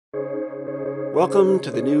Welcome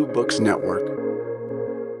to the New Books Network.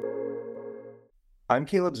 I'm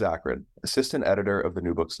Caleb Zachrin, assistant editor of the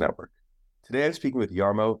New Books Network. Today I'm speaking with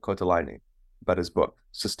Jarmo Kotilaine about his book,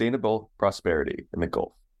 Sustainable Prosperity in the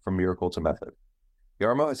Gulf, From Miracle to Method.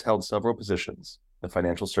 Jarmo has held several positions in the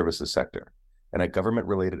financial services sector and at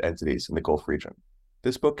government-related entities in the Gulf region.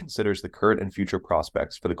 This book considers the current and future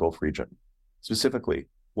prospects for the Gulf region. Specifically,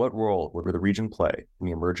 what role would the region play in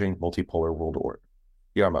the emerging multipolar world order?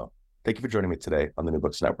 Jarmo, thank you for joining me today on the New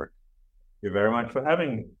Books Network. Thank you very much for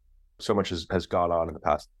having me. So much has gone on in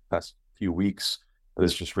the past few weeks that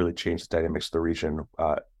has just really changed the dynamics of the region.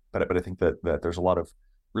 But I think that there's a lot of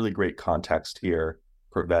really great context here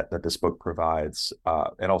that this book provides,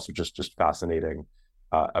 and also just fascinating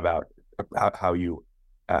about how you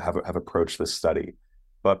have approached this study.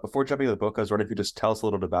 But before jumping into the book, I was wondering if you just tell us a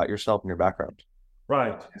little bit about yourself and your background.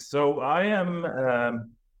 Right. So I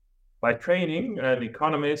am by training an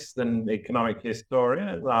economist and economic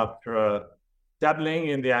historian. After dabbling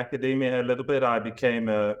in the academia a little bit, I became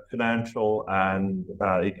a financial and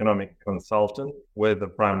economic consultant with a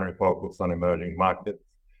primary focus on emerging markets.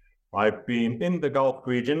 I've been in the Gulf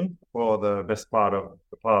region for the best part of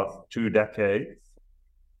the past 2 decades,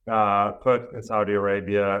 first in Saudi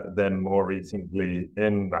Arabia, then more recently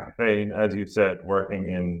in Bahrain, as you said, working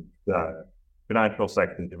in the financial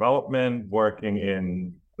sector development, working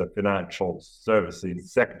in the financial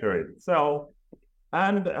services sector itself,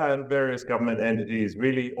 and various government entities,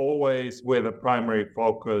 really always with a primary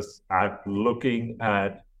focus at looking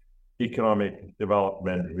at economic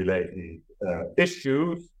development related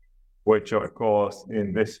issues, which of course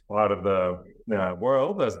in this part of the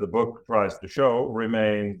world, as the book tries to show,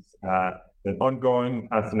 remains an ongoing,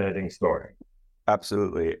 fascinating story.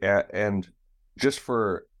 Absolutely. And just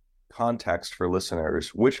for context for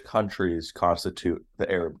listeners, which countries constitute the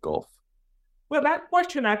Arab Gulf? Well, that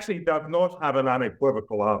question actually does not have an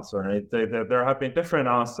unequivocal answer. There have been different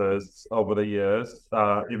answers over the years,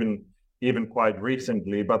 even quite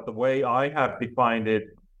recently. But the way I have defined it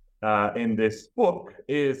in this book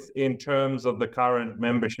is in terms of the current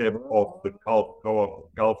membership of the Gulf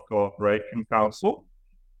Cooperation Council,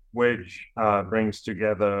 which brings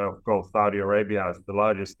together, of course, Saudi Arabia as the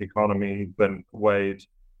largest economy, then Kuwait,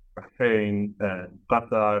 Bahrain,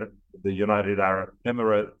 Qatar, the United Arab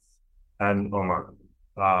Emirates, and Oman.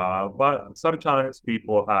 But sometimes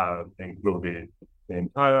people have included the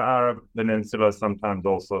entire Arab Peninsula, sometimes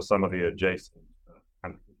also some of the adjacent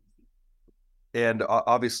countries. And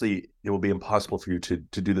obviously, it will be impossible for you to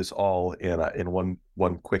do this all in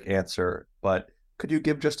one quick answer. But could you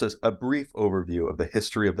give just a brief overview of the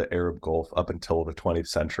history of the Arab Gulf up until the 20th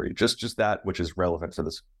century? Just that which is relevant for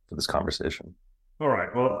this conversation. All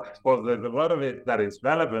right. Well, I suppose there's a lot of it that is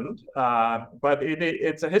relevant, but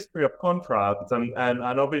it's a history of contrasts, and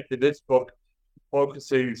obviously this book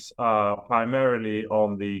focuses primarily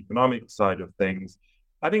on the economic side of things.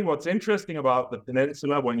 I think what's interesting about the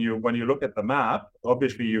peninsula, when you look at the map,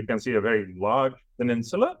 obviously you can see a very large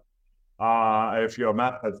peninsula. If your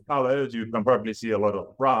map has colors, you can probably see a lot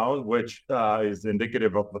of brown, which is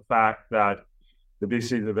indicative of the fact that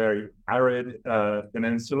this is a very arid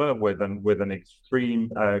peninsula with an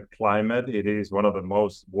extreme climate. It is one of the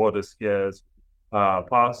most water scarce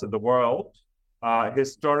parts of the world.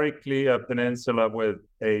 Historically, a peninsula with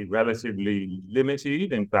a relatively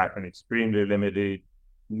limited, in fact, an extremely limited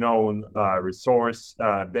known resource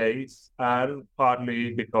base, and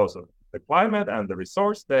partly because of the climate and the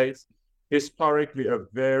resource base, historically a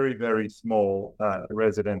very, very small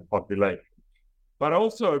resident population. But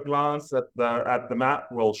also a glance at the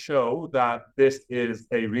map will show that this is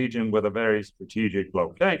a region with a very strategic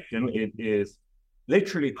location. It is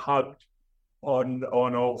literally hugged on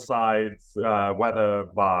all sides, whether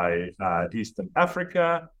by Eastern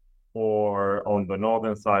Africa or on the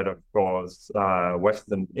northern side, of course,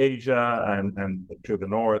 Western Asia and to the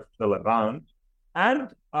north, the Levant.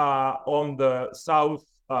 And on the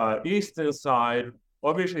southeastern side,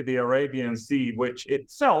 obviously, the Arabian Sea, which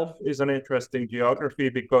itself is an interesting geography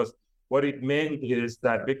because what it meant is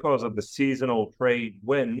that because of the seasonal trade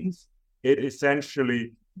winds, it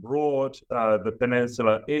essentially brought the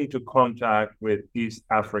peninsula into contact with East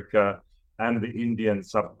Africa and the Indian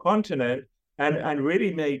subcontinent and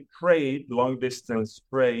really made trade, long-distance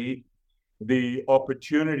trade, the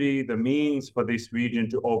opportunity, the means for this region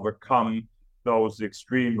to overcome those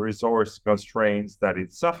extreme resource constraints that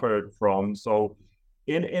it suffered from. So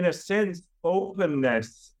in a sense,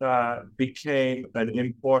 openness became an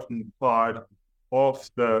important part of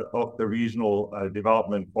the regional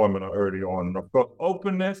development formula early on. Of course,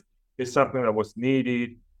 openness is something that was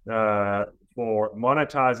needed for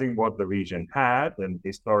monetizing what the region had, and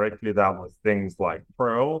historically that was things like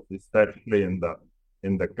pearls, especially in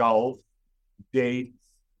the Gulf, dates,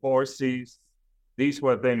 horses. These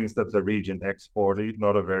were things that the region exported,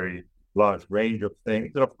 not a very large range of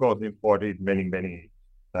things, and of course imported many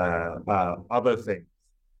other things.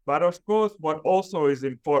 But of course, what also is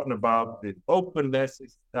important about the openness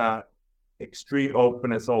is extreme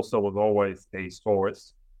openness also was always a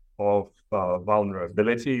source of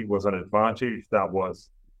vulnerability, was an advantage that was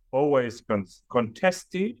always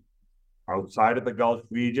contested outside of the Gulf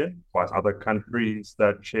region by other countries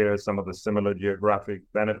that share some of the similar geographic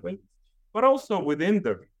benefits, but also within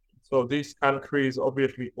the region. So these countries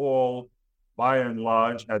obviously all, by and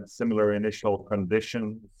large, had similar initial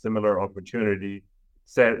conditions, similar opportunity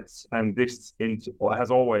sets, and this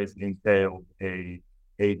has always entailed a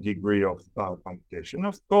degree of competition.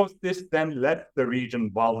 Of course, this then left the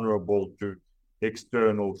region vulnerable to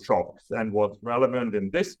external shocks. And what's relevant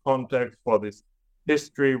in this context for this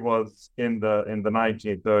history was in the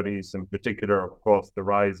 1930s, in particular, of course, the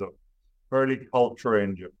rise of early culture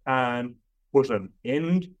in Japan put an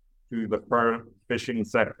end to the fur fishing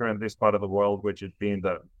sector in this part of the world, which had been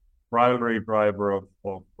the primary driver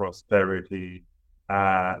of prosperity,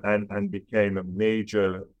 and became a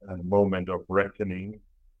major moment of reckoning,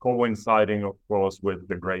 coinciding, of course, with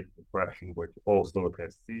the Great Depression, which also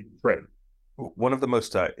has seen trade. One of the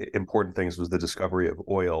most important things was the discovery of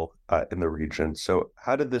oil in the region. So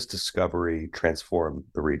how did this discovery transform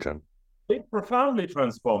the region? It profoundly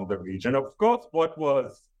transformed the region. Of course, what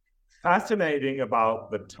was fascinating about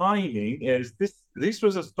the timing is this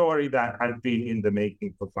was a story that had been in the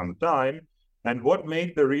making for some time. And what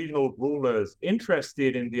made the regional rulers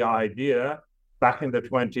interested in the idea back in the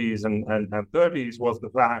 20s and 30s was the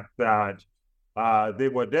fact that they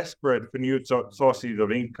were desperate for new sources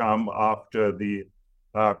of income after the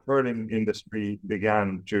pearling industry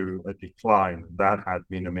began to decline. That had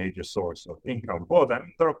been a major source of income for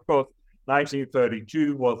them. So, of course,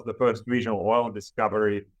 1932 was the first regional oil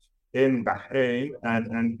discovery in Bahrain,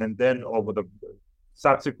 and then over the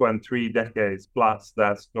subsequent 3 decades plus,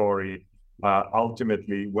 that story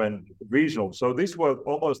ultimately went regional. So this was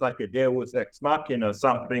almost like a deus ex machina,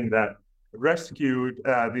 something that rescued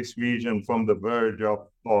this region from the verge of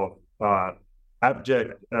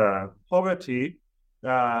abject poverty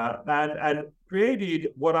and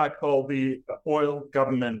created what I call the oil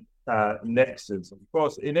government nexus. Of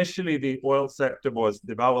course, initially the oil sector was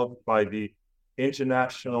developed by the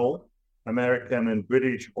international American and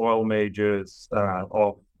British oil majors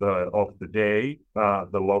of the day.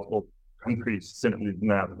 The local countries simply didn't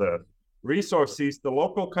have the resources. The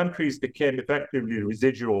local countries became effectively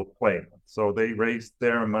residual claimants. So they raised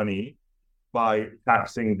their money by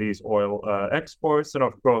taxing these oil exports. And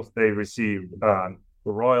of course, they received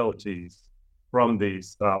royalties from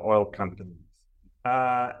these oil companies.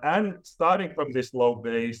 And starting from this low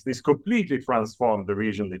base, this completely transformed the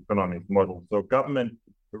regional economic model. So government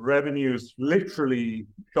revenues literally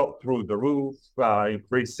shot through the roof,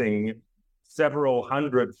 increasing several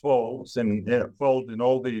hundred folds in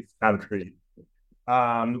all these countries.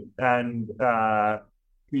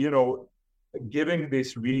 Giving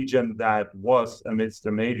this region that was amidst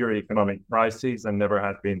a major economic crisis and never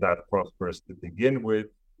had been that prosperous to begin with,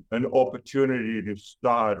 an opportunity to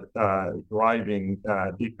start driving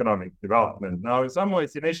economic development. Now, in some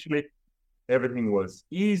ways, initially, everything was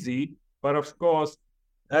easy, but of course,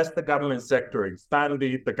 as the government sector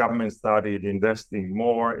expanded, the government started investing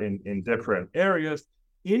more in different areas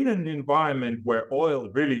in an environment where oil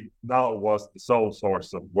really now was the sole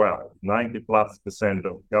source of wealth, 90+%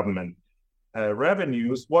 of government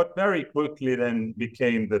revenues. What very quickly then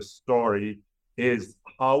became the story is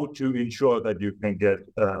how to ensure that you can get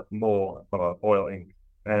more oil income.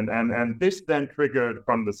 And this then triggered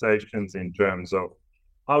conversations in terms of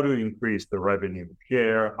how to increase the revenue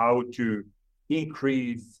share, how to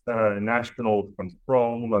increase national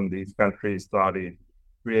control, and these countries started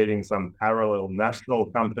creating some parallel national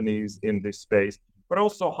companies in this space, but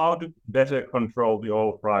also how to better control the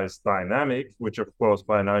oil price dynamics, which of course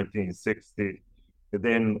by 1960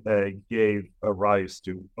 then gave a rise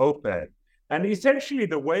to OPEC. And essentially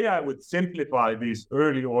the way I would simplify this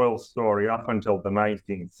early oil story up until the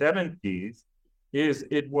 1970s is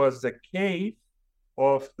it was a case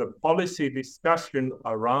of the policy discussion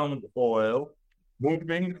around oil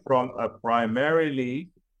moving from a primarily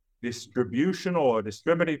distribution or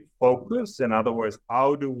distributive focus, in other words,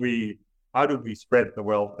 how do we spread the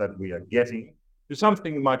wealth that we are getting, to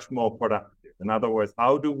something much more productive. In other words,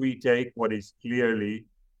 how do we take what is clearly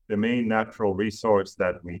the main natural resource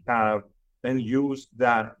that we have and use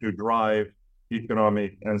that to drive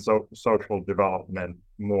economic and social development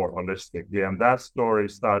more holistically. And that story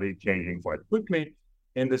started changing quite quickly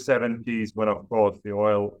in the 70s when, of course, the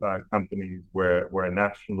oil companies were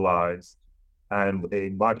nationalized and a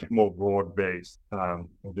much more broad-based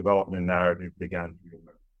development narrative began to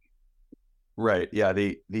emerge. Right. Yeah.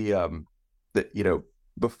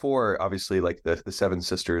 Before, obviously, like the Seven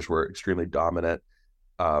Sisters were extremely dominant.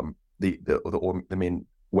 The main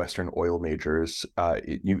Western oil majors.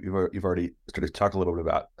 You've already started to talk a little bit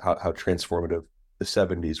about how transformative the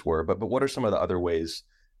 70s were, but what are some of the other ways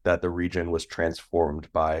that the region was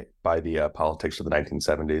transformed by the politics of the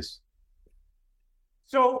 1970s?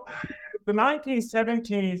 So the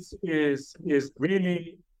 1970s is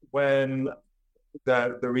really when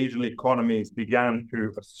the regional economies began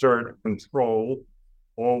to assert control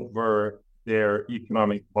over their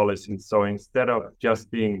economic policies. So instead of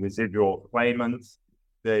just being residual claimants,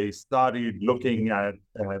 they started looking at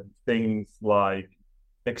things like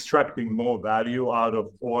extracting more value out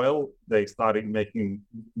of oil. They started making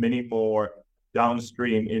many more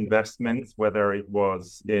downstream investments, whether it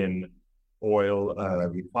was in oil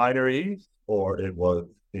refineries or it was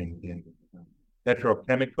in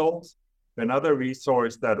petrochemicals. Another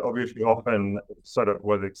resource that obviously often sort of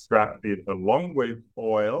was extracted along with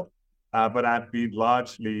oil, but had been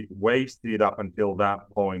largely wasted up until that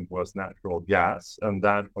point, was natural gas. And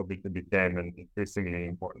that obviously became an increasingly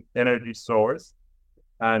important energy source,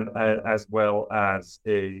 and as well as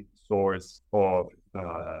a source of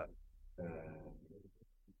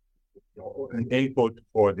an input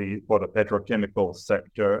for the petrochemical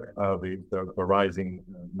sector, the rising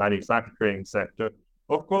manufacturing sector.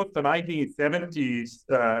 Of course, the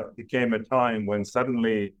 1970s became a time when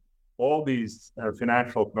suddenly all these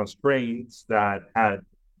financial constraints that had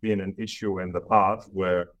been an issue in the past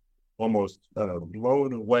were almost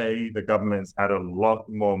blown away. The governments had a lot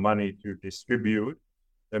more money to distribute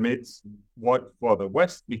amidst what for the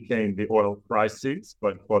West became the oil crisis,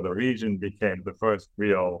 but for the region became the first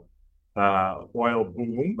real oil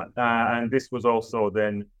boom. And this was also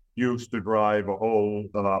then used to drive a whole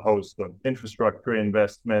host of infrastructure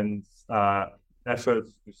investments,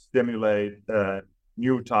 efforts to stimulate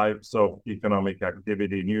new types of economic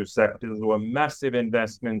activity, new sectors. There were massive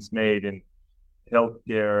investments made in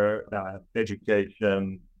healthcare,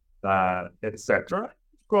 education, etc.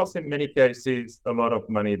 Of course, in many cases, a lot of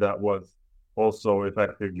money that was also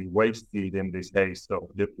effectively wasted in this haste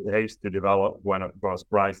to develop when, of course,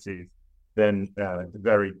 prices then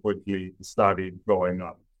very quickly started going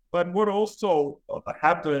up. But what also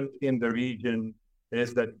happened in the region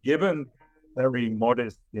is that given very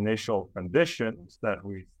modest initial conditions that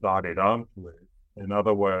we started out with, in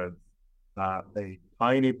other words, a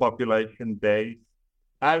tiny population base,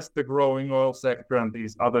 as the growing oil sector and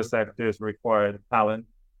these other sectors required talent,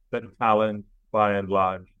 that talent, by and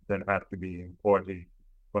large, then had to be imported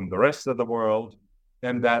from the rest of the world.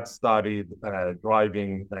 And that started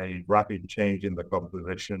driving a rapid change in the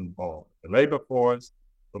composition of the labor force.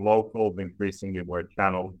 The locals increasingly were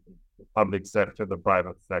channeled. The public sector, the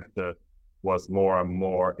private sector was more and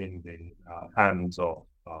more in the hands of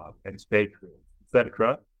expatriates,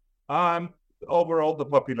 etc. Overall, the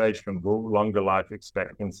population grew, longer life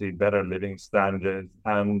expectancy, better living standards,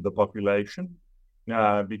 and the population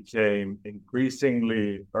became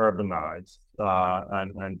increasingly urbanized.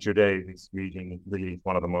 And today, this region is really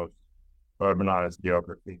one of the most urbanized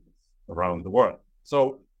geographies around the world.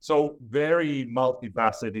 So very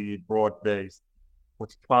multifaceted, broad-based,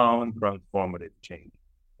 profound, transformative change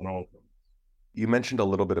on all of them. You mentioned a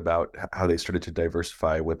little bit about how they started to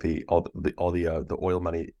diversify with all the oil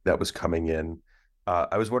money that was coming in.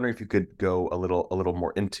 I was wondering if you could go a little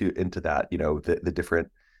more into that. You know, the different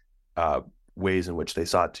ways in which they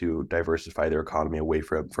sought to diversify their economy away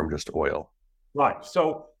from just oil. Right.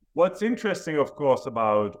 So what's interesting, of course,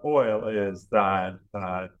 about oil is that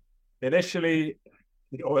initially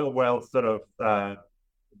the oil wealth sort of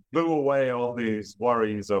blew away all these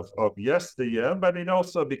worries of yesteryear, but it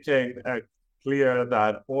also became clear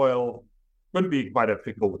that oil could be quite a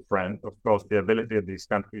fickle friend. Of course, the ability of these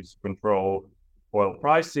countries to control oil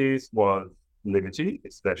prices was limited,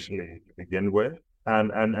 especially to begin with.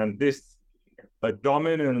 And this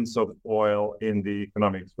dominance of oil in the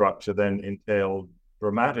economic structure then entailed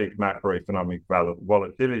dramatic macroeconomic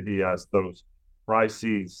volatility as those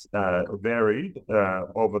prices varied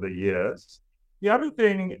over the years. The other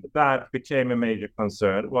thing that became a major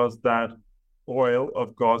concern was that oil,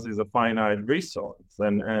 of course, is a finite resource.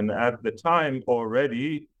 And at the time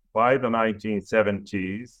already, by the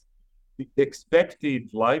 1970s,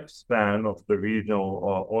 expected lifespan of the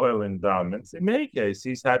regional oil endowments, in many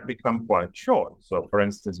cases, had become quite short. So, for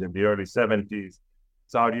instance, in the early 70s,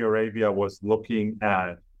 Saudi Arabia was looking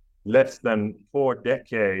at less than 4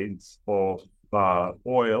 decades of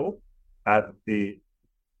oil at the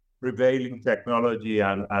prevailing technology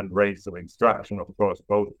and rates of extraction. Of course,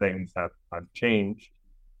 both things have changed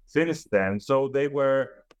since then. So they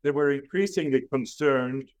were increasingly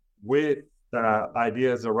concerned with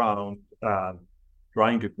ideas around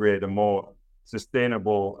trying to create a more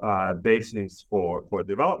sustainable basis for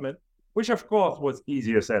development, which of course was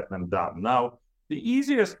easier said than done. Now, the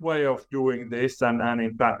easiest way of doing this, and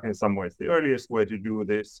in fact, in some ways, the earliest way to do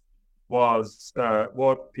this was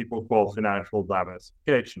what people call financial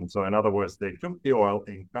diversification. So in other words, they took the oil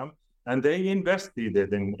income and they invested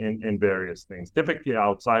it in various things, typically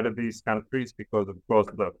outside of these countries, because of course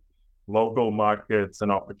the local markets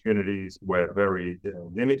and opportunities were very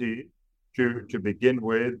limited to begin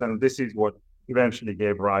with. And this is what eventually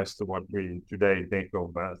gave rise to what we today think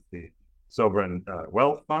of as the sovereign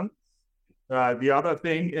wealth fund. The other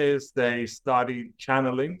thing is they started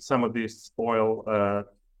channeling some of this oil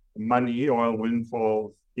money, oil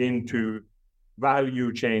windfalls, into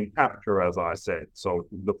value chain capture, as I said. So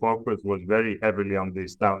the focus was very heavily on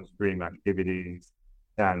these downstream activities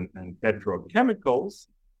and petrochemicals.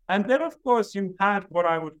 And then, of course, you had what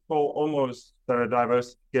I would call almost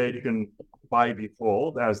diversification by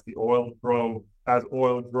default. As the oil drove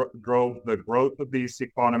the growth of these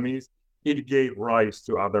economies, it gave rise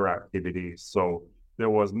to other activities. So there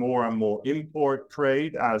was more and more import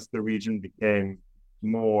trade as the region became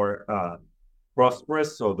more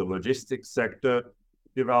prosperous. So the logistics sector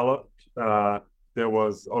developed. There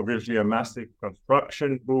was obviously a massive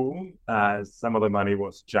construction boom as some of the money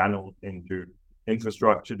was channeled into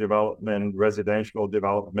infrastructure development, residential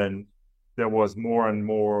development. There was more and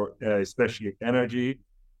more, especially energy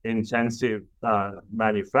intensive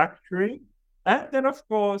manufacturing. And then, of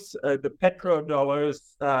course, the petrodollars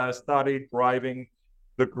started driving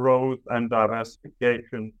the growth and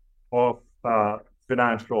diversification of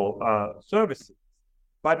financial services.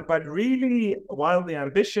 But really, while the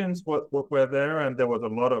ambitions were there and there was a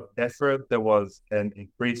lot of effort, there was an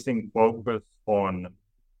increasing focus on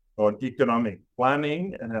economic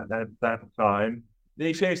planning at that time.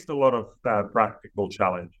 They faced a lot of practical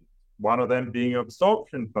challenges. One of them being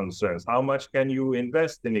absorption concerns. How much can you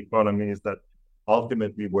invest in economies that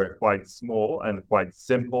ultimately were quite small and quite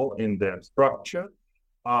simple in their structure?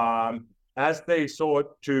 As they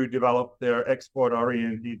sought to develop their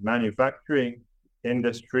export-oriented manufacturing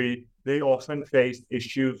industry, they often faced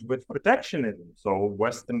issues with protectionism. So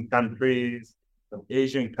Western countries,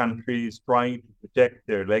 Asian countries trying to protect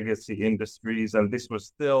their legacy industries. And this was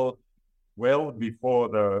still well before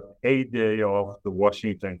the heyday of the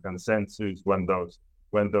Washington Consensus, when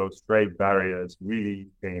those trade barriers really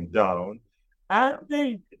came down. And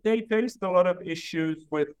they faced a lot of issues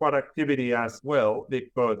with productivity as well,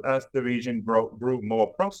 because as the region grew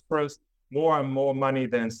more prosperous, more and more money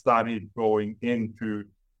then started going into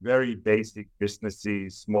very basic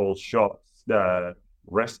businesses, small shops,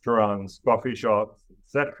 restaurants, coffee shops,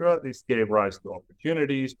 etc. This gave rise to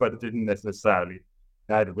opportunities, but didn't necessarily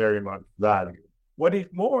add very much value. What is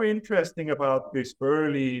more interesting about this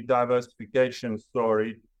early diversification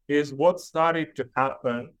story is what started to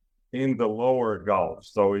happen in the lower Gulf.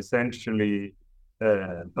 So essentially,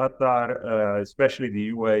 Qatar, especially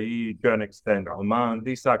the UAE, to an extent Oman,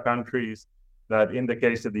 these are countries that in the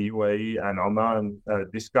case of the UAE and Oman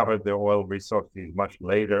discovered their oil resources much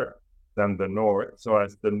later than the North. So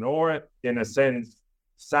as the North, in a sense,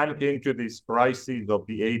 sank into these crises of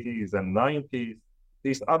the 80s and 90s,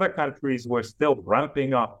 these other countries were still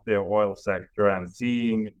ramping up their oil sector and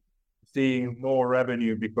seeing more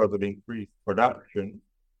revenue because of increased production.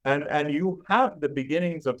 And you have the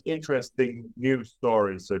beginnings of interesting news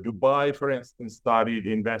stories. So Dubai, for instance, started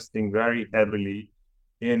investing very heavily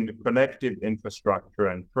in connective infrastructure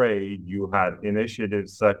and trade. You had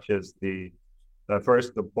initiatives such as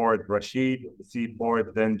first the Port Rashid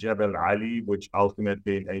seaport, then Jebel Ali, which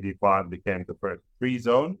ultimately in 85 became the first free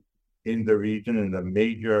zone in the region and a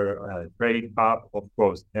major trade hub. Of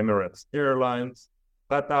course, Emirates Airlines.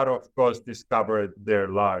 Qatar, of course, discovered their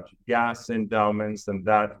large gas endowments, and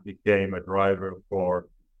that became a driver for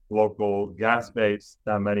local gas-based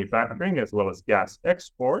manufacturing as well as gas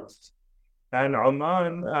exports. And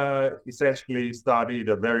Oman essentially started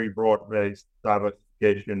a very broad-based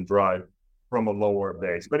diversification drive from a lower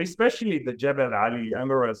base. But especially the Jebel Ali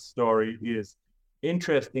Emirates story is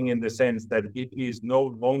interesting in the sense that it is no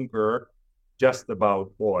longer just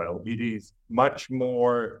about oil. It is much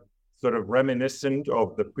more sort of reminiscent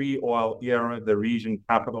of the pre-oil era, the region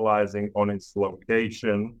capitalizing on its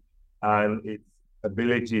location and its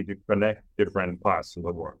ability to connect different parts of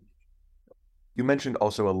the world. You mentioned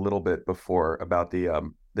also a little bit before about the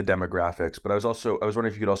demographics, but I was wondering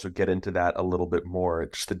if you could also get into that a little bit more,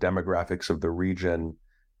 just the demographics of the region,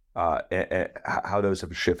 and how those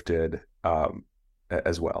have shifted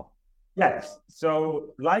as well. Yes.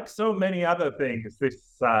 So, like so many other things,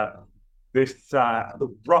 this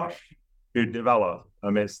rush to develop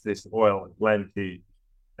amidst this oil plenty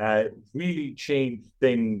really changed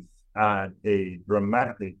things at a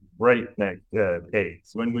dramatic breakneck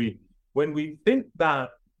pace. When we think that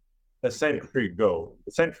a century ago,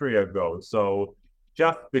 so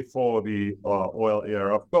just before the oil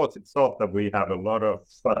era, of course, it's not that we have a lot of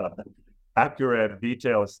accurate,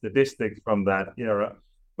 detailed statistics from that era,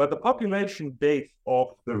 but the population base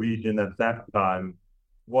of the region at that time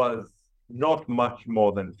was not much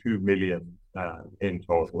more than 2 million in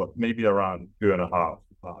total, maybe around 2.5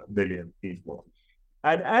 million people.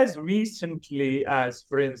 And as recently as,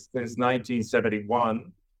 for instance,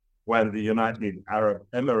 1971, when the United Arab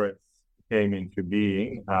Emirates came into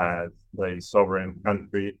being as a sovereign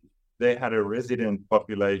country, they had a resident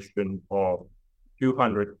population of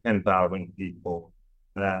 210,000 people.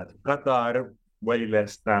 Qatar, way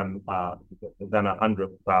less than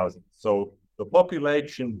 100,000. So the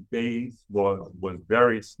population base was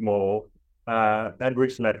very small and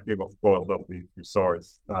reflective, of course, of the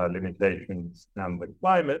resource limitations and the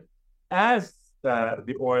climate. As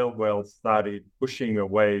the oil wells started pushing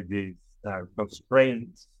away these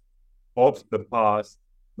constraints of the past,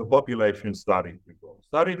 the population started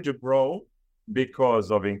to grow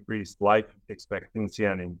because of increased life expectancy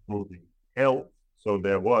and improving health. So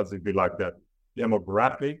there was, if you like, that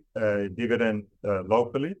demographic dividend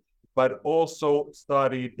locally, but also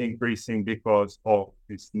started increasing because of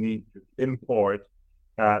this need to import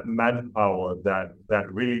manpower that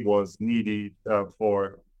really was needed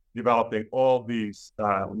for developing all these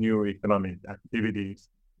new economic activities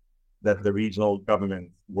that the regional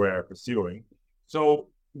governments were pursuing. So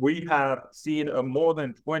we have seen a more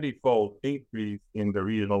than 20-fold increase in the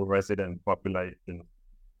regional resident population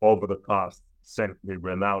over the past century.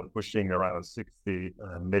 We're now pushing around 60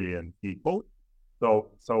 million people. So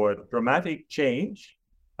a dramatic change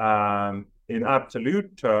in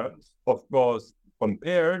absolute terms. Of course,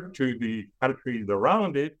 compared to the countries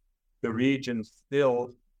around it, the region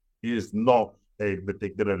still is not a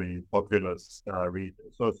particularly populous region.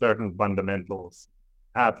 So certain fundamentals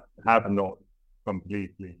have not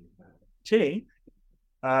completely changed.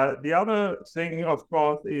 The other thing, of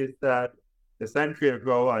course, is that a century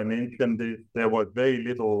ago, I mentioned this, there was very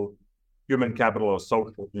little human capital or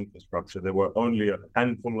social infrastructure. There were only a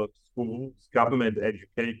handful of schools. Government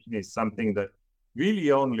education is something that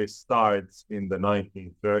really only starts in the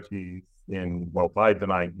 1930s, by the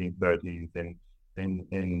 1930s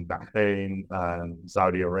in Bahrain and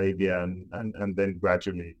Saudi Arabia, and then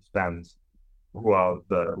gradually expands throughout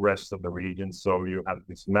the rest of the region. So you have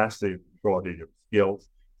this massive shortage of skills.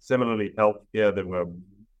 Similarly, healthcare,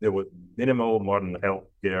 there was minimal modern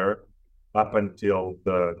healthcare up until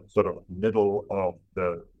the sort of middle of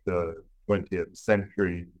the 20th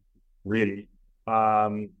century, really.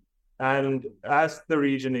 And as the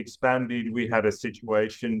region expanded, we had a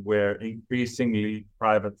situation where increasingly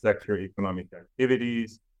private sector economic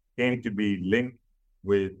activities came to be linked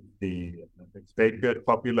with the expatriate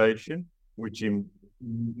population, which in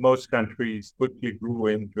most countries quickly grew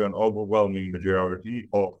into an overwhelming majority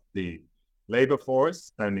of the labor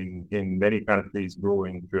force, and in many countries grew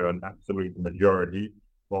into an absolute majority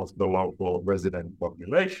of the local resident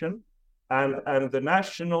population. And the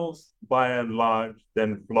nationals, by and large,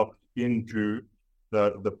 then flocked into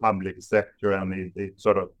the public sector, and it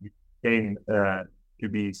sort of came to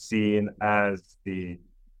be seen as the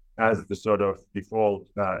sort of default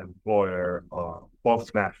employer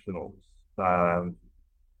of nationals.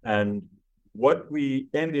 And what we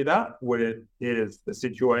ended up with is a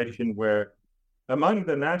situation where among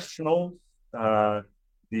the nationals,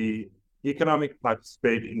 the economic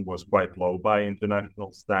participation was quite low by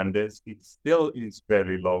international standards. It still is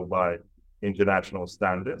fairly low by international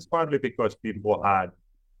standards, partly because people had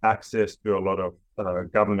access to a lot of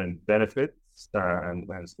government benefits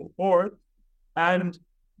and support, and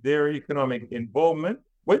their economic involvement,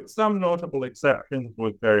 with some notable exceptions,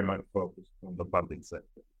 was very much focused on the public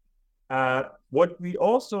sector. What we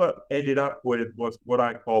also ended up with was what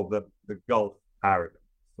I call the Gulf paradigm.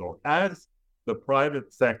 So as the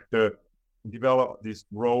private sector developed this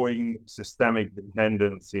growing systemic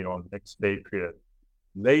dependency on expatriate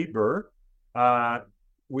labor,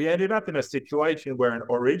 we ended up in a situation where an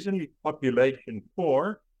originally population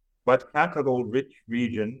poor but capital-rich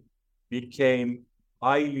region became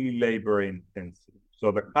highly labor-intensive.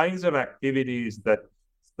 So the kinds of activities that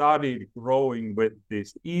started growing with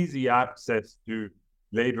this easy access to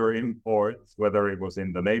labor imports, whether it was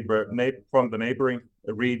in the from the neighboring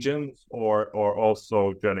regions or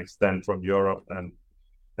also to an extent from Europe and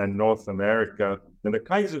North America, and the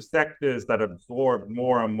kinds of sectors that absorbed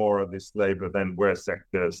more and more of this labor then were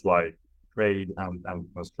sectors like trade and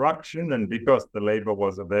construction. And because the labor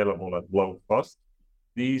was available at low cost,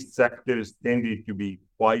 these sectors tended to be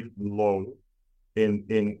quite low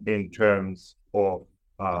in terms of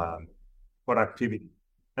productivity.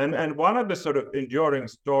 And one of the sort of enduring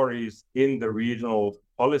stories in the regional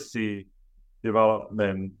policy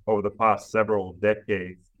development over the past several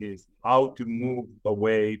decades is how to move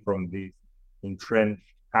away from these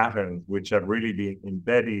entrenched patterns, which have really been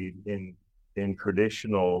embedded in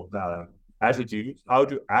traditional attitudes, how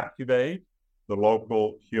to activate the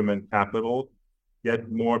local human capital,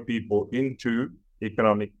 get more people into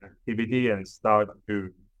economic activity and start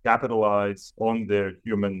to capitalize on their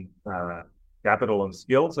human capital and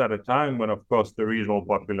skills at a time when, of course, the regional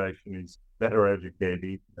population is better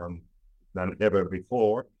educated than ever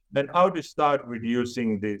before, and how to start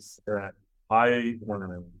reducing this high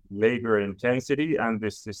labor intensity and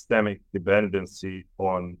this systemic dependency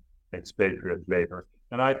on expatriate labor.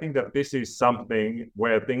 And I think that this is something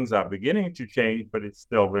where things are beginning to change, but it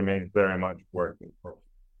still remains very much working for.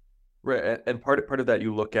 Right, and part of that,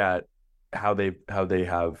 you look at how they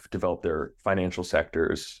have developed their financial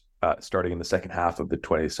sectors starting in the second half of the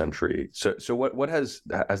 20th century. So what has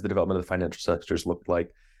the development of the financial sectors looked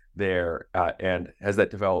like there, and has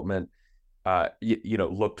that development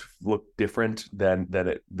looked different than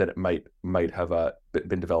it might have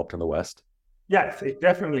been developed in the West? Yes, it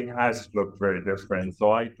definitely has looked very different.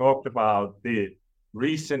 So I talked about the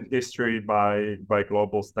recent history by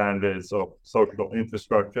global standards of social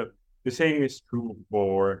infrastructure. The same is true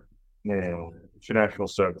for financial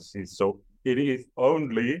services. So it is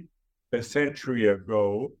only a century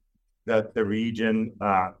ago that the region,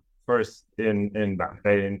 first in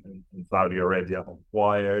Bahrain and Saudi Arabia,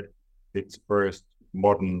 acquired its first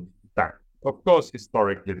modern bank. Of course,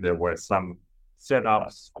 historically, there were some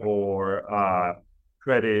setups for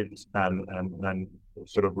credit and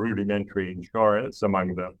sort of rudimentary insurance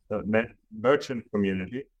among the merchant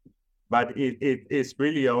community. But it is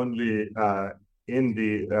really only in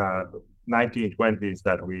the 1920s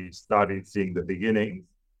that we started seeing the beginnings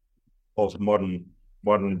of modern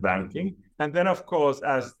banking. And then, of course,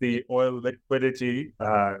 as the oil liquidity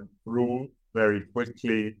grew very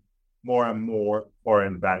quickly, more and more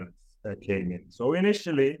foreign banks came in. So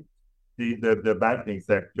initially, the banking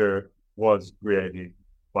sector was created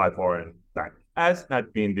by foreign banks, as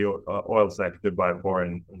had been the oil sector by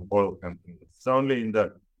foreign oil companies. It's only in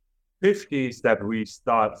the 50s that we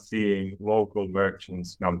start seeing local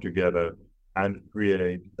merchants come together and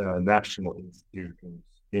create national institutions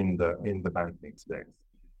in the banking space.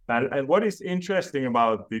 And what is interesting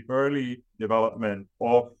about the early development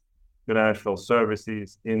of financial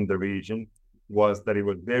services in the region was that it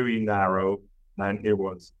was very narrow and it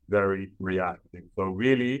was very reactive. So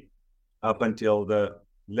really, up until the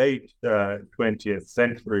late 20th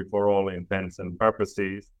century, for all intents and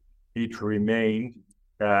purposes, it remained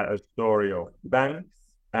a story of banks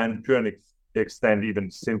and, to an extent, even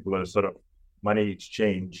simpler sort of money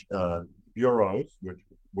exchange bureaus,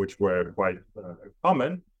 which were quite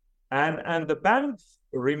common. And the banks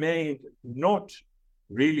remained not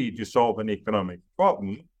really to solve an economic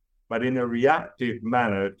problem, but in a reactive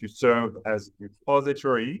manner to serve as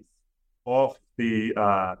repositories of the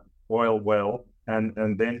oil wealth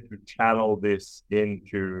and then to channel this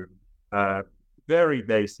into very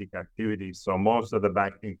basic activities. So most of the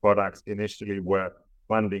banking products initially were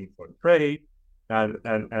funding for trade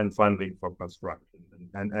and funding for construction.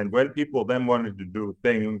 And when people then wanted to do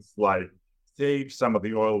things like save some of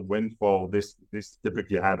the oil windfall, this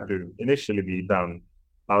typically had to initially be done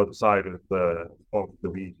outside of the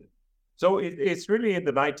region. So it's really in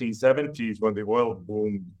the 1970s when the oil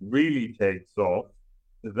boom really takes off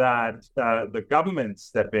that the government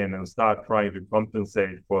step in and start trying to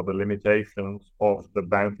compensate for the limitations of the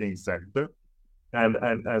banking sector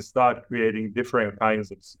and start creating different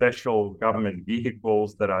kinds of special government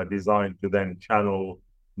vehicles that are designed to then channel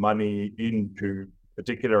money into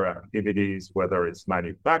particular activities, whether it's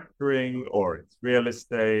manufacturing or it's real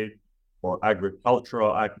estate or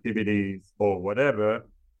agricultural activities or whatever.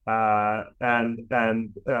 And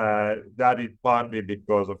that is partly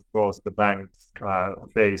because, of course, the banks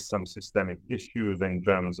face some systemic issues in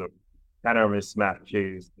terms of tenor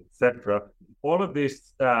mismatches, etc. All of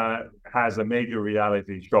this has a major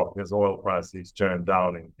reality shock as oil prices turned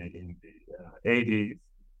down in the 80s.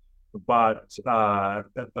 But a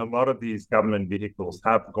lot of these government vehicles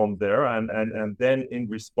have gone there. And then in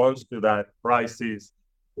response to that crisis,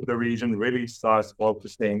 the region really starts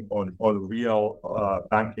focusing on real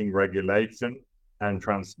banking regulation and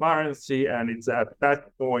transparency. And it's at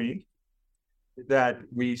that point that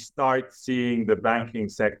we start seeing the banking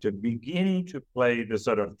sector beginning to play the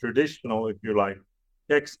sort of traditional, if you like,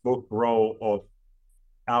 textbook role of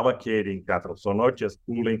allocating capital. So not just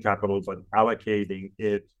pooling capital, but allocating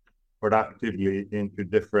it productively into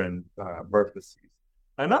different purposes.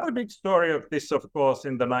 Another big story of this, of course,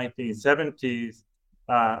 in the 1970s,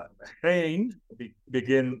 Bahrain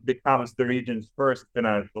becomes the region's first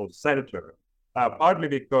financial center, partly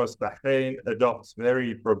because Bahrain adopts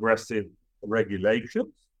very progressive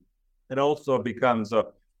regulations. It also becomes a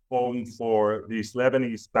home for these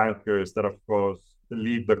Lebanese bankers that, of course,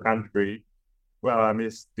 leave the country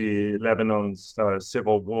amidst the Lebanon's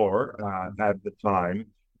civil war at the time.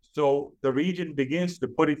 So the region begins to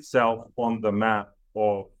put itself on the map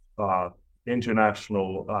of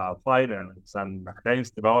international finance, and Bahrain's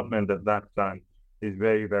development at that time is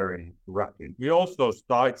very, very rapid. We also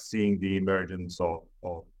start seeing the emergence of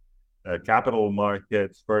capital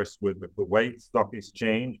markets, first with the Kuwait Stock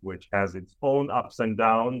Exchange, which has its own ups and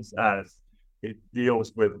downs as it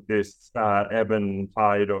deals with this ebb and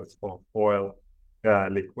tide of oil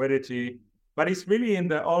liquidity. But it's really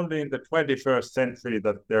only in the 21st century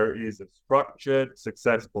that there is a structured,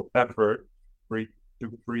 successful effort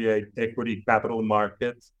to create equity capital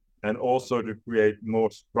markets and also to create more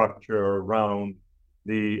structure around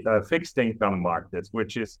the fixed income markets,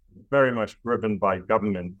 which is very much driven by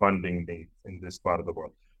government funding needs in this part of the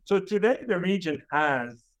world. So today, the region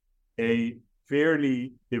has a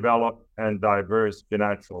fairly developed and diverse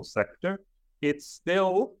financial sector. It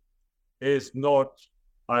still is not,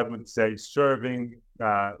 I would say, serving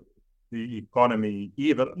the economy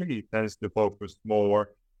evenly. It tends to focus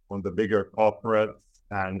more on the bigger corporates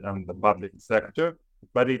and the public sector.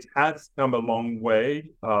 But it has come a long way.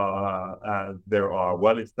 There are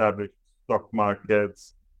well-established stock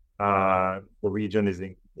markets. The region is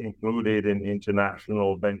included in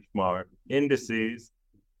international benchmark indices.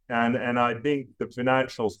 And I think the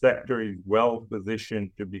financial sector is well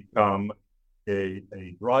positioned to become a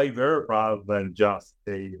driver rather than just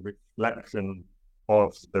a reflection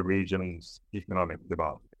of the region's economic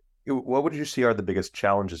development. What would you see are the biggest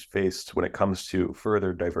challenges faced when it comes to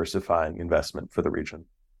further diversifying investment for the region?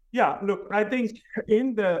 Yeah, look, I think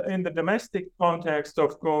in the domestic context,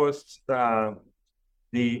 of course,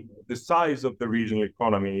 the size of the regional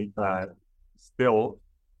economy still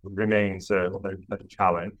remains a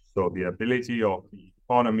challenge. So the ability of the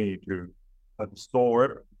economy to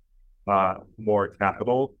absorb more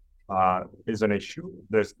capital is an issue.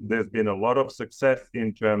 There's been a lot of success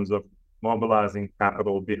in terms of mobilizing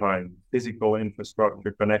capital behind physical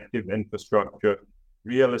infrastructure, connective infrastructure,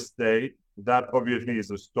 real estate. That obviously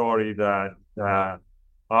is a story that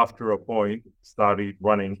after a point started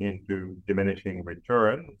running into diminishing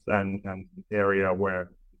returns and an area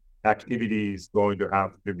where activity is going to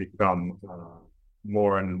have to become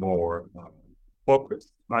more and more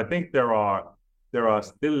focused. I think there are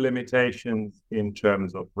still limitations in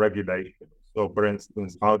terms of regulation. So, for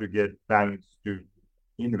instance, how to get banks to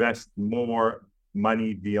invest more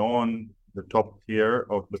money beyond the top tier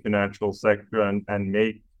of the financial sector and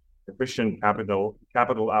make efficient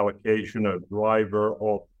capital allocation a driver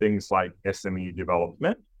of things like SME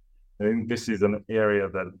development. I think this is an area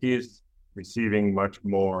that is receiving much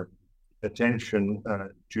more attention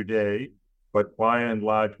today. But by and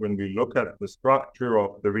large, when we look at the structure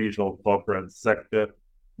of the regional corporate sector,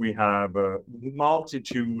 we have a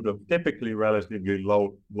multitude of typically relatively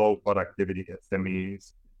low productivity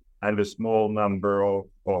SMEs and a small number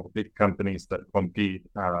of big companies that compete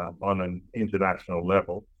on an international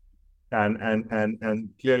level. And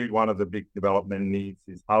clearly one of the big development needs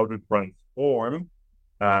is how to transform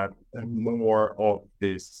more of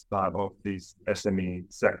this SME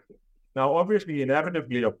sector. Now, obviously,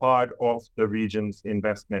 inevitably, a part of the region's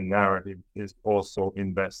investment narrative is also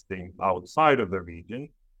investing outside of the region.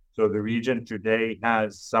 So the region today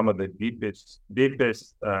has some of the deepest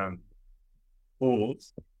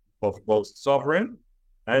pools of both sovereign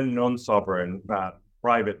and non-sovereign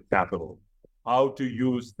private capital. How to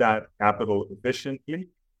use that capital efficiently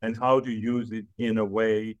and how to use it in a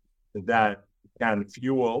way that can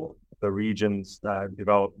fuel the region's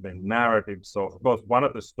development narrative. So, of course, one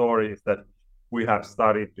of the stories that we have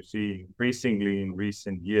started to see increasingly in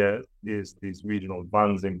recent years is these regional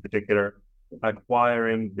funds in particular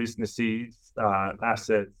acquiring businesses,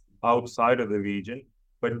 assets outside of the region,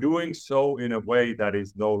 but doing so in a way that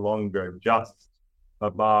is no longer just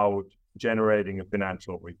about generating a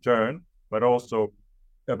financial return, but also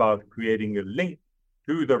about creating a link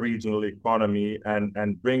to the regional economy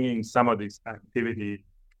and bringing some of this activity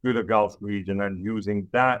to the Gulf region and using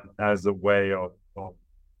that as a way of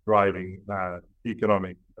driving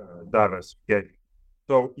economic diversification.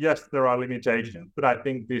 So yes, there are limitations, but I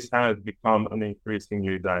think this has become an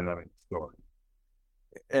increasingly dynamic story.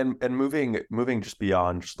 And moving just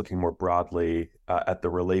beyond, just looking more broadly at the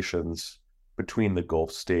relations between the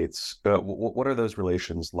Gulf states, what are those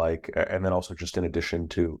relations like? And then also just in addition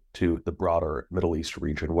to the broader Middle East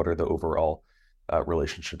region, what are the overall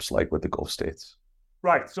relationships like with the Gulf states?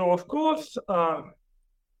 Right. So of course,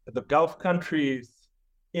 the Gulf countries,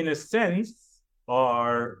 in a sense,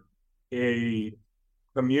 are a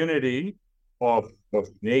community of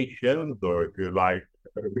nations, or if you like,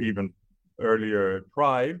 even earlier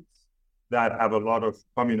tribes that have a lot of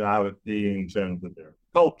communality in terms of their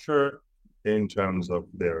culture, in terms of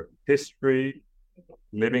their history,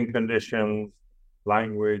 living conditions,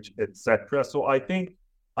 language, etc. So I think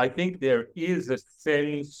there is a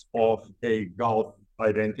sense of a Gulf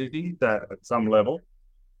identity that at some level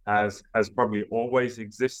has probably always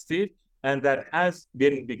existed, and that has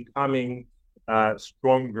been becoming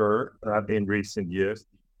stronger in recent years,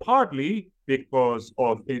 partly because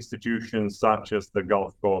of institutions such as the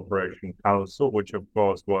Gulf Cooperation Council, which of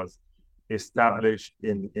course was established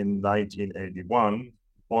in 1981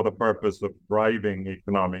 for the purpose of driving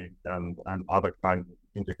economic and other kinds of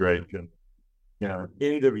integration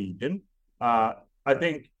in the region. I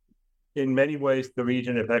think in many ways the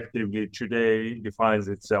region effectively today defines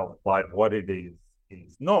itself by what it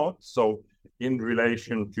is not. So in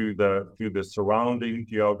relation to the surrounding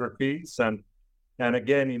geographies, and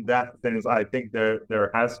again in that sense, I think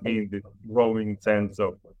there has been this growing sense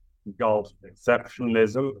of Gulf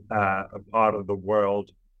exceptionalism, a part of the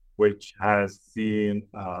world which has seen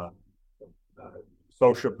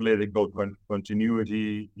social political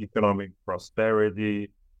continuity, economic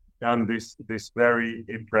prosperity, and this very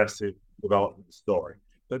impressive development story.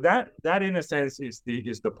 So that in a sense is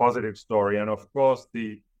the positive story, and of course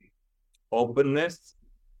the openness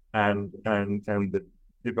and the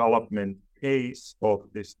development pace of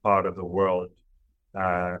this part of the world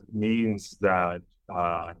means that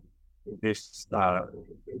there's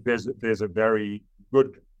a very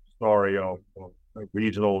good story of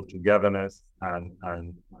regional togetherness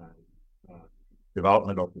and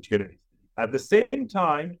development opportunities. At the same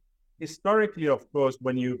time, historically, of course,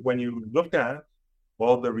 when you look at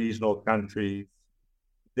all the regional countries,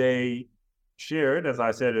 they shared, as I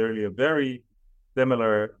said earlier, very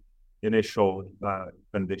similar initial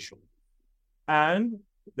conditions, and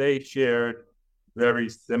they shared very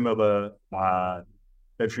similar,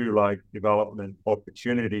 if you like, development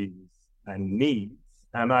opportunities and needs.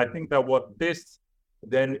 And I think that what this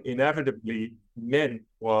then inevitably meant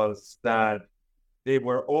was that they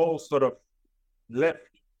were all sort of left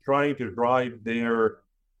trying to drive their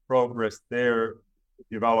progress, their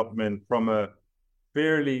development from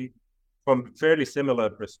fairly similar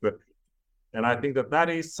prescription. And I think that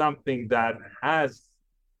is something that has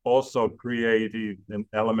also created an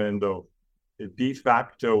element of de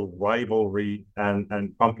facto rivalry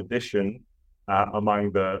and competition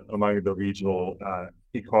among the regional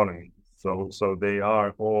economies. So they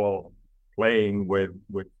are all playing with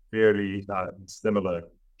fairly similar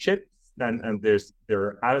chips, and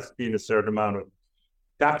there has been a certain amount of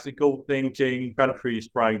tactical thinking, countries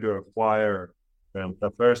trying to acquire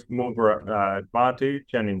a first mover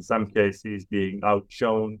advantage, and in some cases being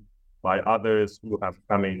outshone by others who have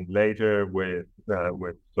come in later with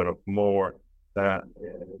sort of more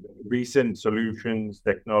recent solutions,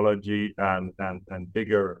 technology, and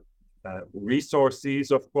bigger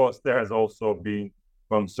resources. Of course, there has also been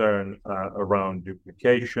concern around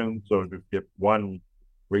duplication. So to give one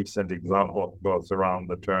recent example, of course, around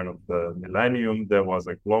the turn of the millennium, there was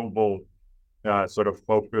a global sort of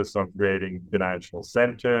focus on creating financial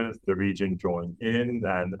centers. The region joined in,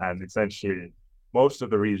 and essentially most of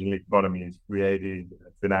the regional economies created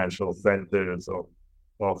financial centers of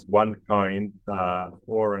one kind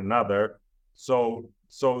or another. So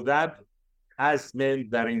that has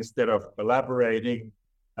meant that instead of collaborating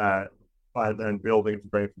and building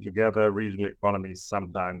strength together, regional economies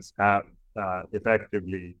sometimes have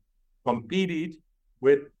effectively competed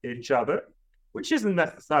with each other, which isn't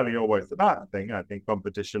necessarily always a bad thing. I think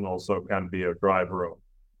competition also can be a driver of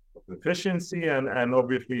efficiency, and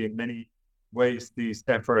obviously in many ways these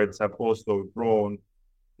efforts have also drawn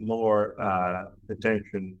more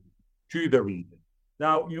attention to the region.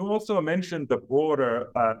 Now, you also mentioned the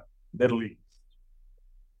broader Middle East.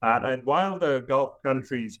 And while the Gulf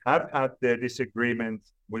countries have had their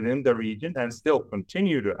disagreements within the region and still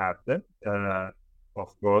continue to have them,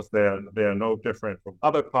 of course, they're no different from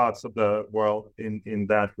other parts of the world in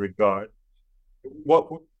that regard. What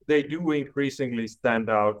they do increasingly stand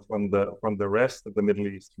out from the rest of the Middle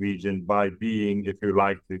East region by being, if you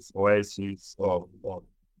like, this oasis of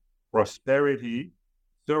prosperity,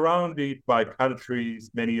 surrounded by countries,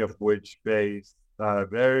 many of which face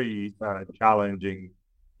very challenging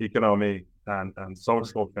economic and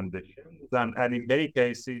social conditions. And in many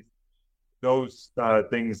cases, those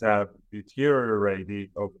things have deteriorated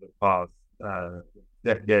over the past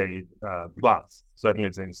decade plus,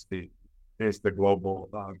 certainly since the global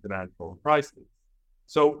financial crisis.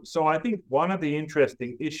 So I think one of the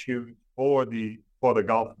interesting issues for the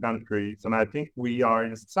Gulf countries, and I think we are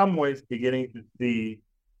in some ways beginning to see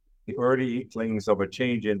the early inklings of a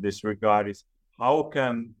change in this regard, is how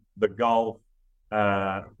can the Gulf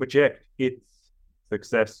project its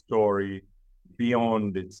success story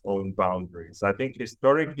beyond its own boundaries. I think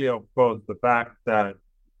historically, of course, the fact that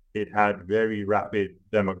it had very rapid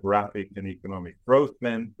demographic and economic growth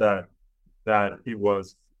meant that it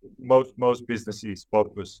was most businesses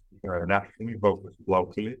focused nationally, focused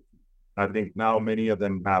locally. I think now many of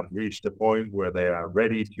them have reached a point where they are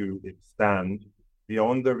ready to expand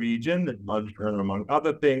beyond the region and among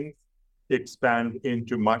other things, expand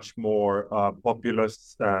into much more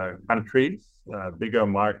populous countries, bigger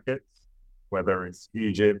markets, whether it's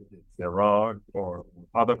Egypt, it's Iraq, or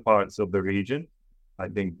other parts of the region. I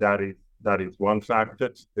think that is one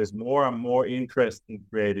factor. There's more and more interest in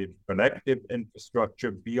creating connective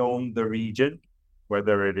infrastructure beyond the region,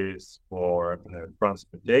 whether it is for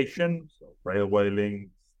transportation, so railway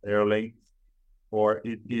links, air links, or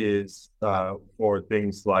it is for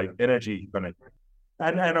things like energy connectivity.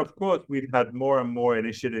 And of course, we've had more and more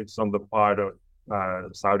initiatives on the part of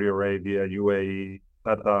Saudi Arabia, UAE,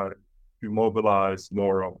 Qatar, to mobilize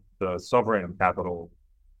more of the sovereign capital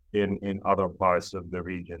in other parts of the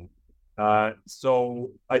region. So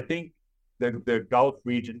I think the Gulf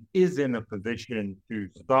region is in a position to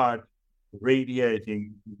start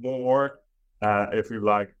radiating more, if you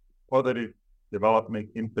like, positive development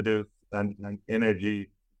impetus and energy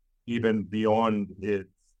even beyond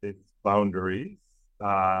its boundaries.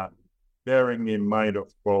 Bearing in mind,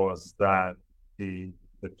 of course, that the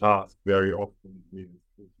task very often is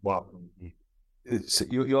welcome.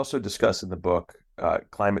 You also discuss in the book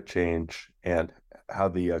climate change and how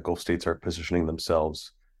the Gulf states are positioning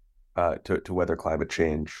themselves to weather climate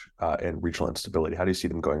change and regional instability. How do you see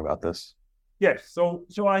them going about this? Yes,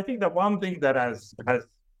 so I think that one thing that has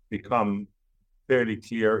become fairly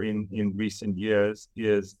clear in recent years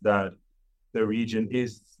is that the region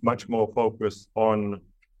is much more focused on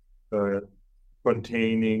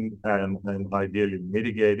containing and ideally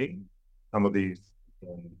mitigating some of these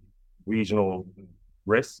regional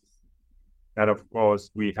risks. And of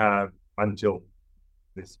course, we have, until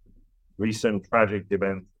this recent tragic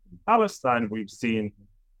event in Palestine, we've seen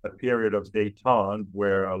a period of détente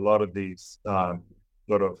where a lot of these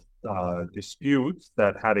disputes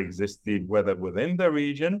that had existed, whether within the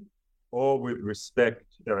region or with respect,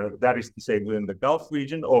 that is to say, within the Gulf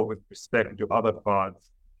region or with respect to other parts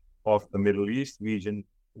of the Middle East region,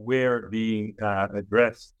 were being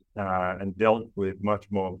addressed and dealt with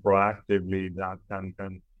much more proactively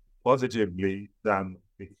and positively than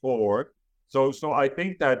before. So I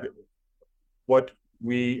think that what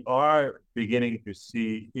we are beginning to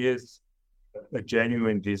see is a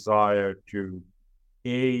genuine desire to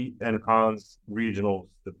enhance regional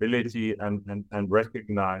stability and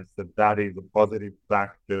recognize that is a positive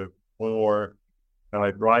factor for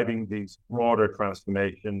driving these broader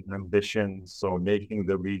transformation ambitions, so making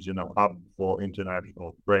the region a hub for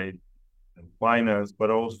international trade and finance, but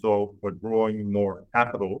also for drawing more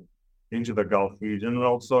capital into the Gulf region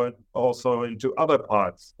and also into other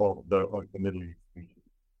parts of the Middle East region.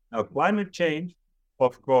 Now, climate change,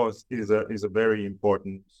 of course, is a very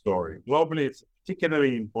important story. Globally, it's a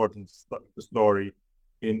particularly important story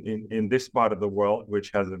in this part of the world,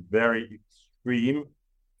 which has a very extreme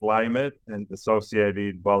climate and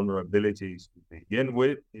associated vulnerabilities to begin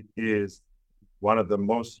with. It is one of the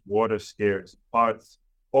most water scarce parts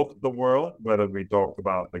of the world, whether we talk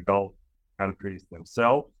about the Gulf countries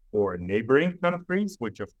themselves or neighboring countries,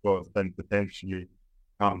 which of course then potentially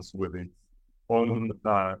comes with its own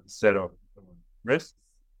set of risks.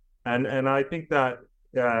 And I think that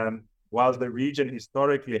while the region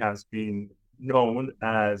historically has been known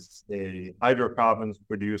as a hydrocarbons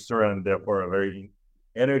producer and therefore a very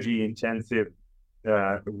energy intensive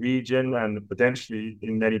region, and potentially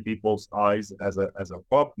in many people's eyes as a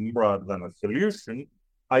problem rather than a solution.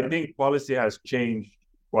 I think policy has changed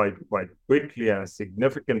quite quickly and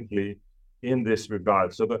significantly in this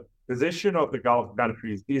regard. So the position of the Gulf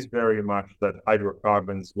countries is very much that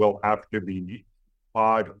hydrocarbons will have to be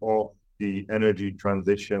part of the energy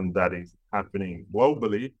transition that is happening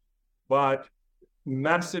globally, but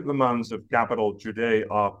massive amounts of capital today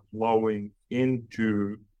are flowing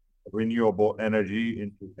into renewable energy,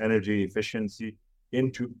 into energy efficiency,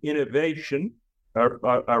 into innovation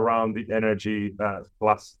around the energy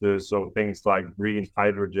clusters, so things like green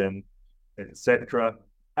hydrogen, etc.,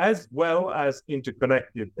 as well as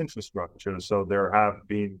interconnected infrastructure. So there have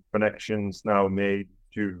been connections now made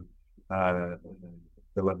to the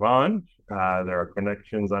Levant. There are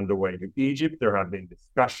connections underway to Egypt. There have been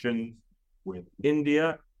discussions with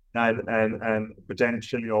India and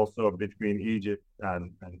potentially also between Egypt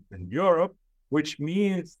and Europe, which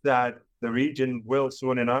means that the region will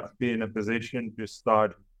soon enough be in a position to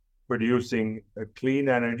start producing clean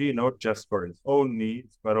energy, not just for its own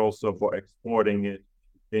needs, but also for exporting it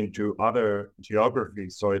into other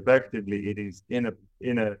geographies. So effectively, it is in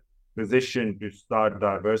a position to start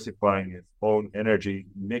diversifying its own energy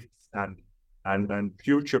mix and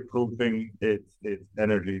future-proofing its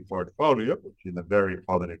energy portfolio, which is a very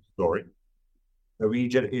positive story. The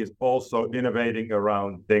region is also innovating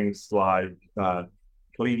around things like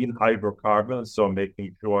clean hydrocarbons, so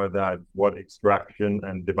making sure that what extraction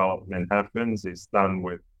and development happens is done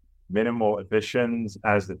with minimal emissions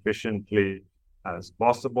as efficiently as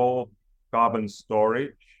possible, carbon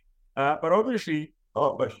storage, but obviously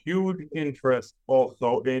a huge interest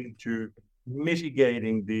also into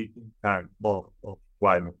mitigating the impact of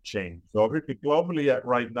climate change. So obviously globally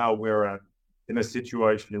right now we're in a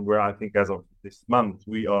situation where I think as of this month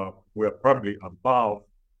we're probably above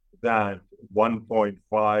that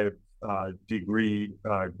 1.5 degree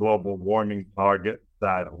global warming target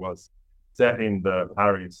that was set in the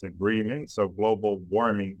Paris Agreement. So global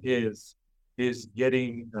warming is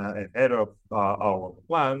getting ahead of our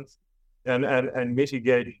plans, and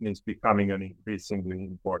mitigation is becoming an increasingly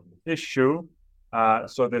important issue.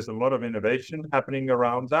 So there's a lot of innovation happening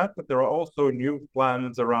around that, but there are also new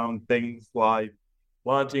plans around things like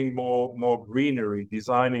planting more greenery,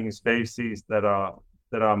 designing spaces that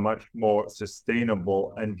are much more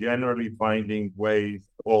sustainable, and generally finding ways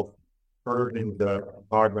of curbing the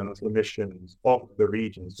carbon emissions of the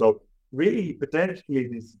region. So really, potentially,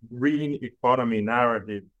 this green economy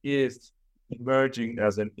narrative is emerging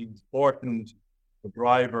as an important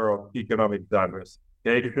driver of economic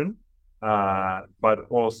diversification, but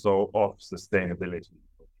also of sustainability.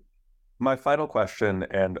 My final question,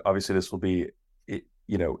 and obviously this will be,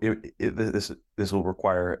 this will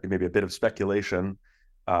require maybe a bit of speculation,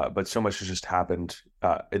 but so much has just happened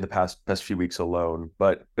in the past few weeks alone.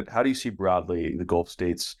 But how do you see broadly the Gulf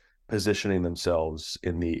states positioning themselves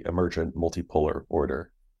in the emergent multipolar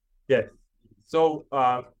order? Yes. So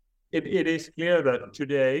it is clear that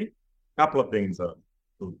today, a couple of things are.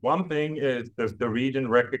 One thing is that the region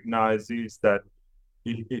recognizes that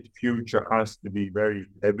its future has to be very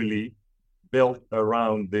heavily built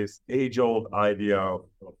around this age-old idea of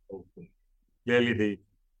open. Clearly,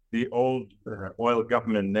 the old oil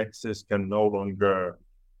government nexus can no longer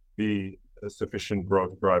be a sufficient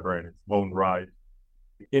growth driver in its own right.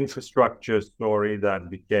 The infrastructure story that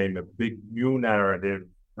became a big new narrative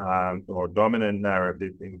or dominant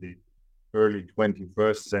narrative in the early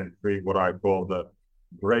 21st century, what I call the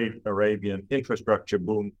Great Arabian Infrastructure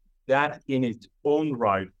Boom, that in its own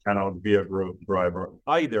right cannot be a growth driver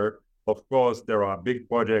either. Of course, there are big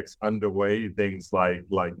projects underway, things like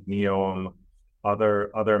NEOM,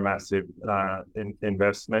 other massive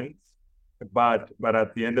investments. But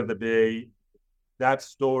at the end of the day, that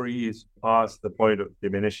story is past the point of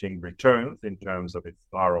diminishing returns in terms of its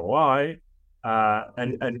ROI,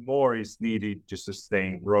 and more is needed to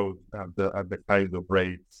sustain growth at the kind of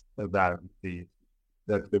rates that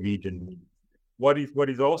the region needs. What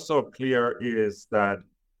is also clear is that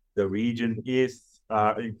the region is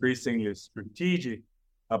increasingly strategic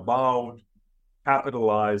about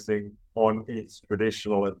capitalizing on its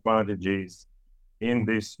traditional advantages in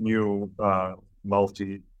this new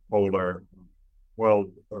multipolar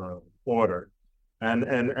world order.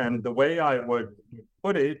 And the way I would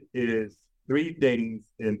put it is three things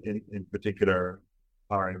in particular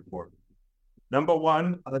are important. Number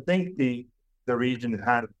one, I think the region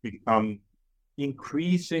has become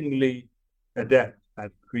increasingly adept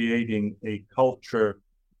at creating a culture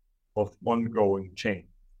of ongoing change.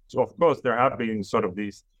 So of course, there have been sort of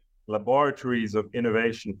these laboratories of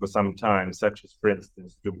innovation for some time, such as, for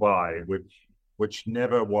instance, Dubai, which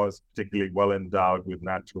never was particularly well endowed with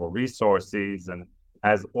natural resources and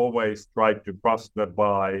has always tried to prosper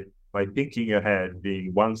by thinking ahead,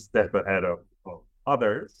 being one step ahead of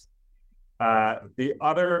others. The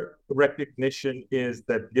other recognition is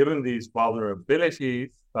that given these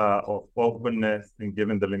vulnerabilities of openness and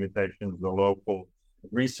given the limitations of the local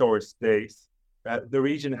resource base, the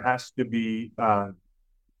region has to be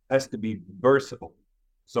versatile.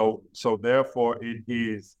 So therefore, it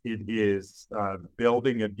is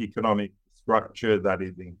building an economic structure that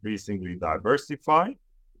is increasingly diversified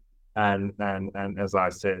and as I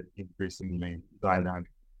said, increasingly dynamic.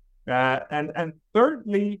 And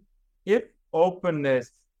thirdly, if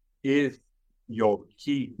openness is your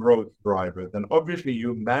key growth driver, then obviously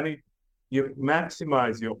you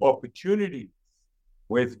maximize your opportunities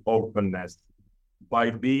with openness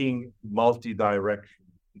by being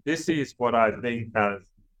multi-directional. This is what I think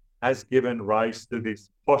has given rise to this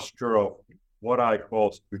posture of what I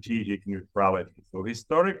call strategic neutrality. So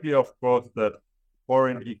historically, of course, the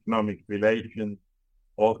foreign economic relations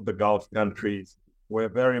of the Gulf countries were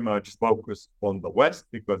very much focused on the West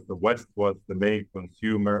because the West was the main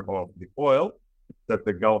consumer of the oil that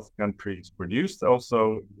the Gulf countries produced,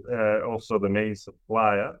 also the main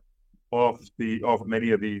supplier of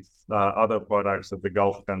many of these other products that the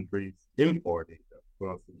Gulf countries imported. Of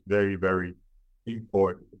course, very, very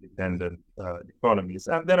import-dependent economies.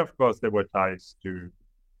 And then, of course, there were ties to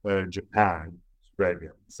Japan,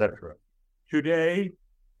 Australia, etc. Today,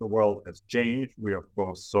 the world has changed. We, of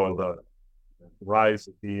course, saw the rise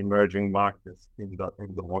of the emerging markets in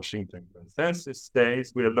the Washington Consensus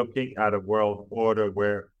days. We are looking at a world order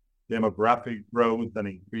where demographic growth and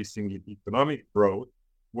increasingly economic growth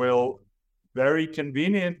will very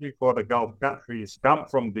conveniently for the Gulf countries come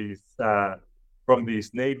from these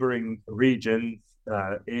neighboring regions,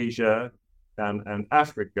 Asia and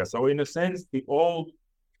Africa. So in a sense, the old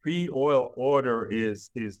pre-oil order is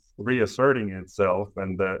reasserting itself,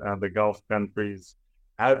 and the Gulf countries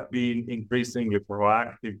have been increasingly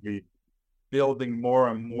proactively building more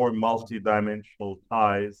and more multi-dimensional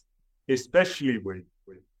ties, especially with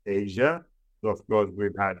Asia. So of course,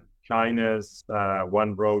 we've had China's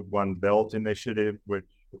One Road, One Belt initiative, which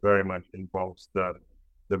very much involves the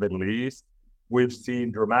Middle East. We've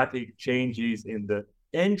seen dramatic changes in the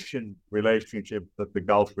ancient relationship that the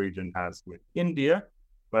Gulf region has with India,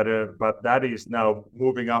 but that is now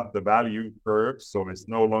moving up the value curve. So it's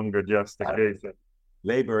no longer just a case of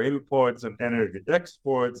labor imports and energy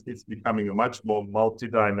exports. It's becoming a much more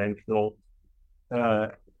multidimensional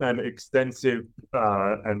and extensive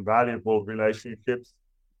and valuable relationships.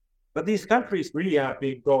 But these countries really have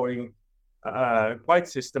been going quite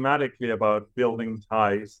systematically about building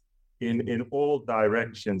ties in all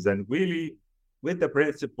directions, and really with the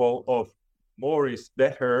principle of more is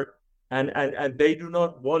better. And they do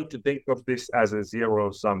not want to think of this as a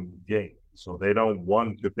zero-sum game. So they don't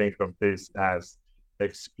want to think of this as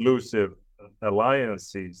exclusive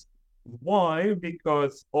alliances. Why?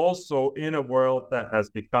 Because also in a world that has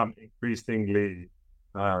become increasingly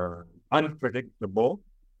unpredictable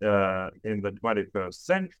in the 21st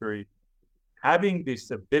century, having this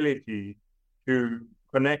ability to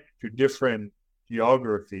connect to different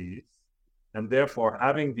geographies and therefore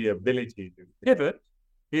having the ability to pivot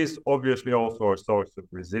is obviously also a source of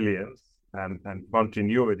resilience and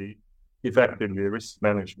continuity, effectively risk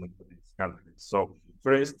management for these countries. So,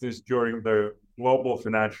 for instance, during the global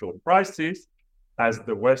financial crisis, as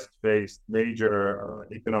the West faced major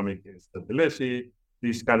economic instability,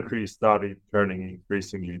 these countries started turning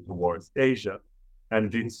increasingly towards Asia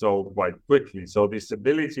and did so quite quickly. So this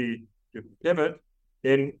ability to pivot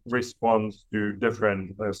in response to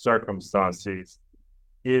different circumstances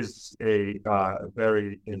is a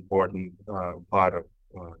very important part of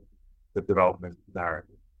the development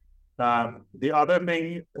narrative. The other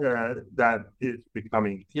thing that is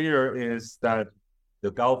becoming clear is that the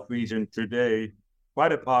Gulf region today,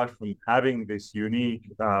 quite apart from having this unique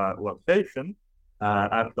location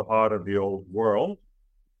at the heart of the old world,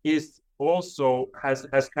 is also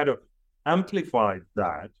has kind of amplified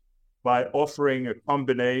that by offering a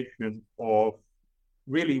combination of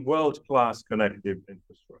really world-class connective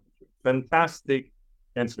infrastructure, fantastic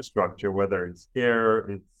infrastructure, whether it's air,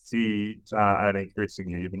 it's sea, and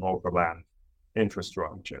increasingly even overland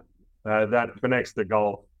infrastructure that connects the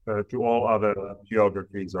Gulf to all other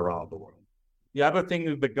geographies around the world. The other thing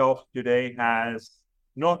that the Gulf today has,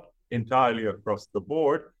 not entirely across the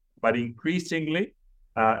board, but increasingly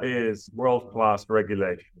is world-class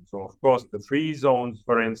regulation. So, of course, the free zones,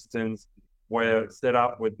 for instance, were set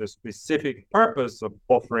up with the specific purpose of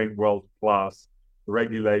offering world-class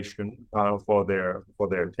regulation for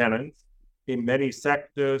their tenants. In many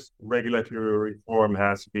sectors, regulatory reform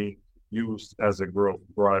has been used as a growth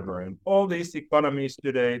driver. In all these economies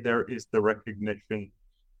today, there is the recognition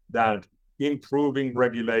that improving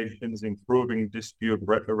regulations, improving dispute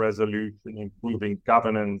resolution, improving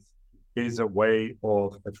governance is a way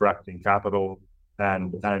of attracting capital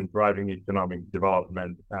and driving economic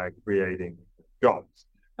development, creating jobs.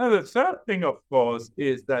 And the third thing, of course,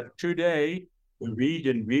 is that today the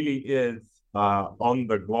region really is on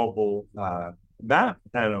the global map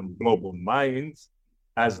and on global minds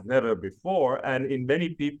as never before. And in many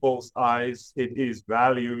people's eyes, it is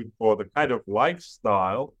valued for the kind of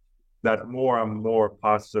lifestyle that more and more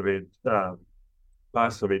parts of it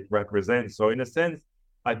represents. So in a sense,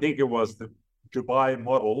 I think it was the Dubai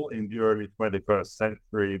model in the early 21st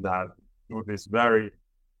century that, through this very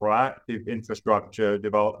proactive infrastructure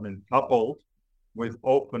development coupled with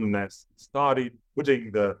openness, started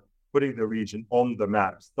putting the region on the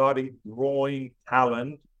map, started drawing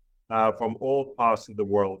talent from all parts of the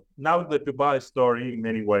world. Now the Dubai story in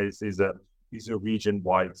many ways is a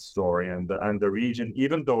region-wide story, and the region,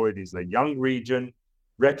 even though it is a young region,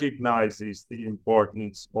 recognizes the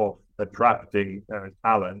importance of attracting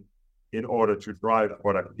talent in order to drive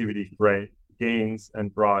productivity gains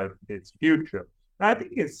and drive its future. And I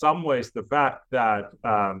think in some ways the fact that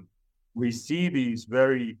we see these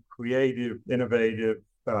very creative, innovative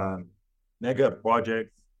mega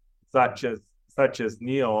projects such as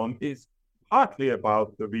NEOM is partly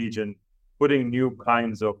about the region putting new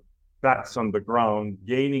kinds of facts on the ground,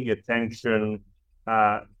 gaining attention,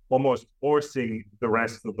 almost forcing the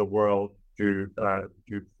rest of the world to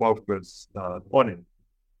focus on it.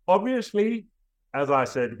 Obviously, as I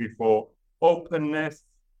said before, openness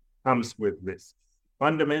comes with risks.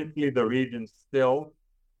 Fundamentally, the region still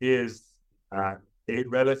is a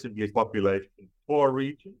relatively population-poor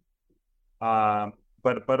region.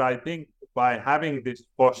 But I think by having this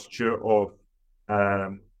posture of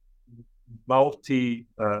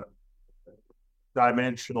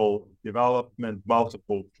multi-dimensional development,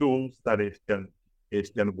 multiple tools that it can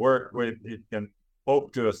work with, it can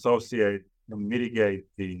hope to associate and mitigate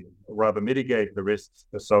the risks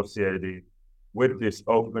associated with this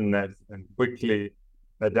openness and quickly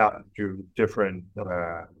adapt to different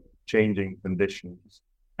changing conditions.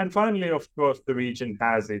 And finally, of course, the region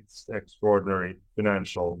has its extraordinary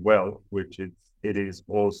financial wealth, which it is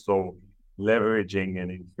also leveraging in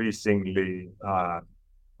increasingly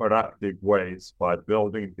productive ways by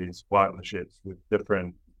building these partnerships with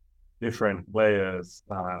different players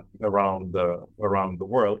around the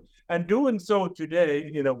world, and doing so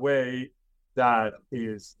today in a way that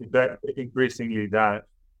is increasingly that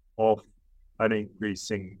of an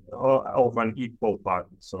equal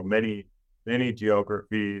partner. So many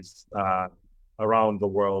geographies around the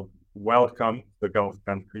world welcome the Gulf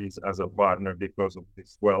countries as a partner because of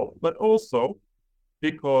this wealth, but also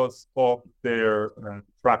because of their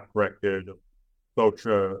track record of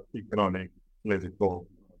socio-economic, political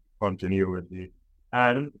continuity,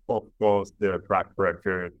 and of course their track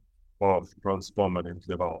record of transformative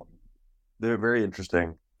development. They're very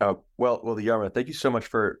interesting. Well, Jarmo, thank you so much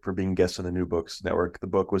for being guest on the New Books Network. The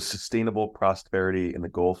book was Sustainable Prosperity in the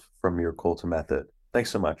Gulf from Miracle to Method. Thanks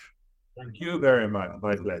so much. Thank you very much.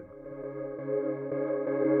 My pleasure.